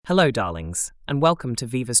Hello, darlings, and welcome to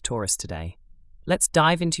Viva's Taurus today. Let's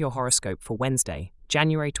dive into your horoscope for Wednesday,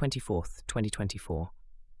 January 24th, 2024.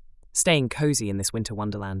 Staying cozy in this winter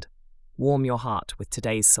wonderland. Warm your heart with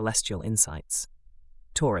today's celestial insights.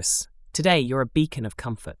 Taurus, today you're a beacon of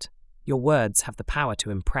comfort. Your words have the power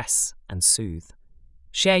to impress and soothe.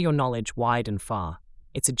 Share your knowledge wide and far.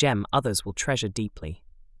 It's a gem others will treasure deeply.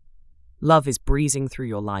 Love is breezing through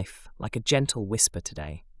your life like a gentle whisper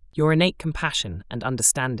today. Your innate compassion and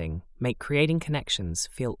understanding make creating connections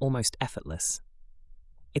feel almost effortless.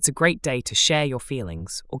 It's a great day to share your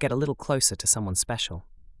feelings or get a little closer to someone special.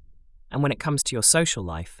 And when it comes to your social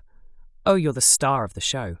life, you're the star of the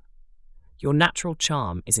show. Your natural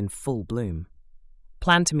charm is in full bloom.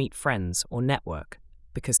 Plan to meet friends or network,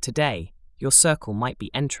 because today, your circle might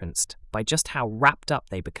be entranced by just how wrapped up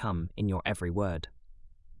they become in your every word.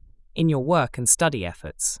 In your work and study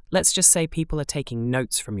efforts, let's just say people are taking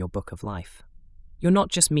notes from your book of life. You're not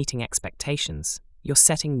just meeting expectations, you're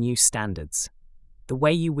setting new standards. The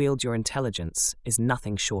way you wield your intelligence is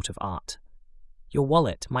nothing short of art. Your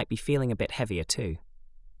wallet might be feeling a bit heavier too.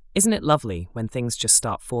 Isn't it lovely when things just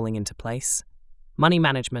start falling into place? Money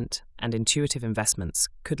management and intuitive investments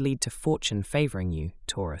could lead to fortune favoring you,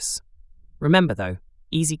 Taurus. Remember though,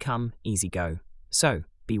 easy come, easy go. So,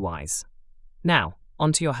 be wise. Now,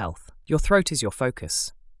 on to your health. Your throat is your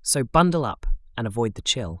focus, so bundle up and avoid the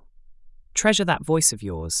chill. Treasure that voice of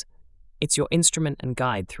yours. It's your instrument and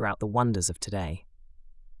guide throughout the wonders of today.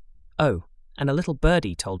 Oh, and a little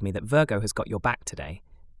birdie told me that Virgo has got your back today.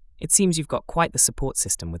 It seems you've got quite the support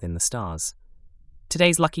system within the stars.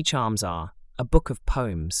 Today's lucky charms are a book of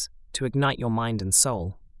poems to ignite your mind and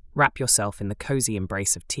soul, wrap yourself in the cozy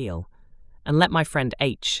embrace of teal, and let my friend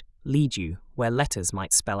H lead you where letters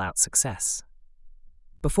might spell out success.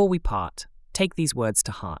 Before we part, take these words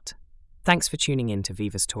to heart. Thanks for tuning in to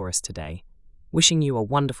Viva's Taurus today. Wishing you a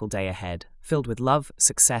wonderful day ahead, filled with love,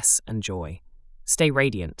 success, and joy. Stay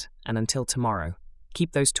radiant, and until tomorrow,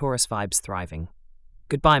 keep those Taurus vibes thriving.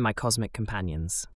 Goodbye, my cosmic companions.